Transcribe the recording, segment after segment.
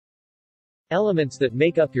Elements that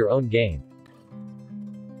make up your own game.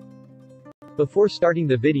 Before starting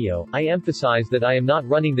the video, I emphasize that I am not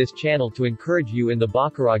running this channel to encourage you in the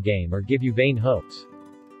baccarat game or give you vain hopes.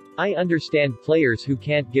 I understand players who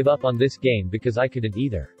can't give up on this game because I couldn't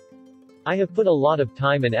either. I have put a lot of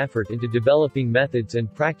time and effort into developing methods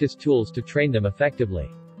and practice tools to train them effectively.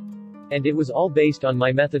 And it was all based on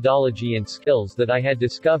my methodology and skills that I had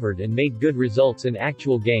discovered and made good results in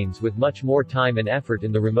actual games with much more time and effort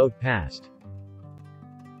in the remote past.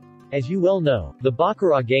 As you well know, the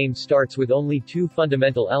baccarat game starts with only two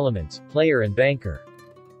fundamental elements, player and banker.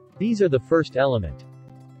 These are the first element.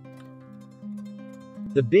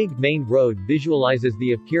 The big, main road visualizes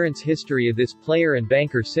the appearance history of this player and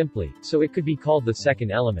banker simply, so it could be called the second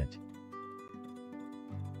element.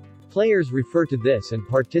 Players refer to this and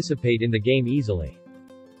participate in the game easily.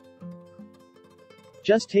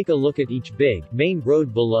 Just take a look at each big, main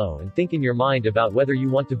road below and think in your mind about whether you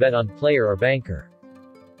want to bet on player or banker.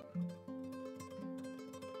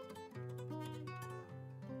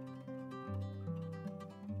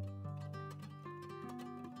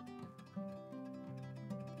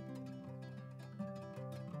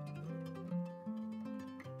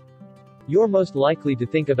 You're most likely to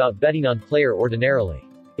think about betting on player ordinarily.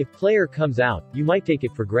 If player comes out, you might take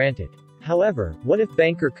it for granted. However, what if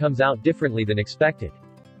banker comes out differently than expected?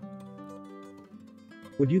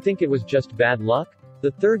 Would you think it was just bad luck?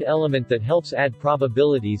 The third element that helps add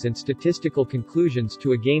probabilities and statistical conclusions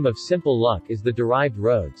to a game of simple luck is the derived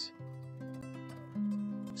roads.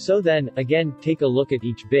 So then, again, take a look at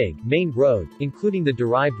each big, main road, including the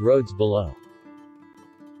derived roads below.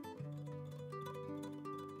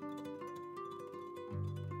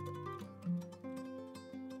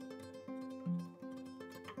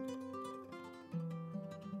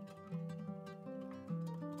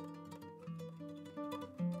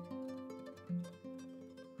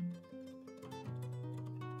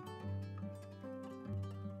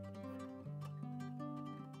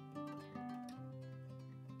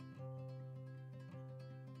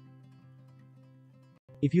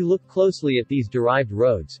 If you look closely at these derived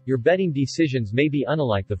roads, your betting decisions may be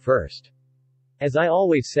unlike the first. As I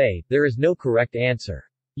always say, there is no correct answer.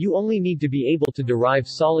 You only need to be able to derive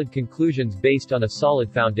solid conclusions based on a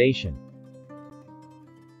solid foundation.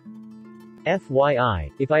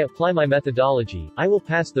 FYI, if I apply my methodology, I will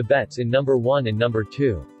pass the bets in number 1 and number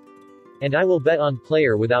 2. And I will bet on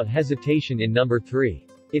player without hesitation in number 3.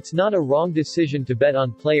 It's not a wrong decision to bet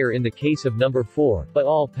on player in the case of number 4, but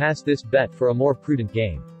I'll pass this bet for a more prudent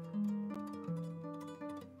game.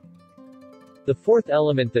 The fourth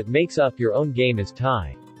element that makes up your own game is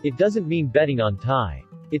tie. It doesn't mean betting on tie.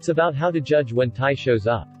 It's about how to judge when tie shows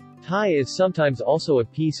up. Tie is sometimes also a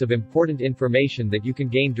piece of important information that you can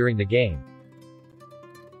gain during the game.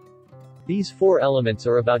 These four elements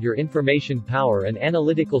are about your information power and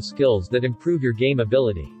analytical skills that improve your game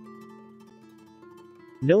ability.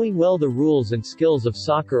 Knowing well the rules and skills of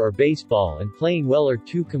soccer or baseball and playing well are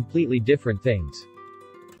two completely different things.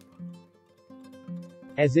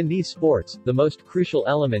 As in these sports, the most crucial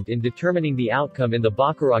element in determining the outcome in the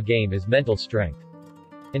baccarat game is mental strength.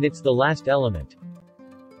 And it's the last element.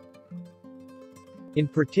 In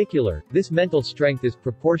particular, this mental strength is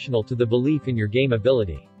proportional to the belief in your game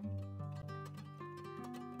ability.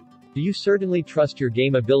 Do you certainly trust your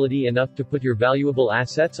game ability enough to put your valuable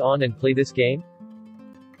assets on and play this game?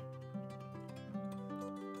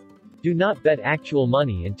 Do not bet actual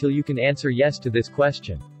money until you can answer yes to this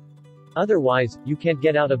question. Otherwise, you can't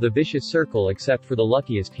get out of the vicious circle except for the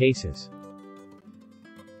luckiest cases.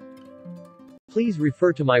 Please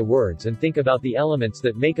refer to my words and think about the elements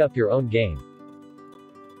that make up your own game.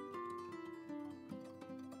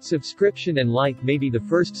 Subscription and like may be the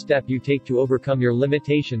first step you take to overcome your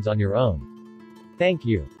limitations on your own. Thank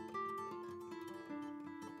you.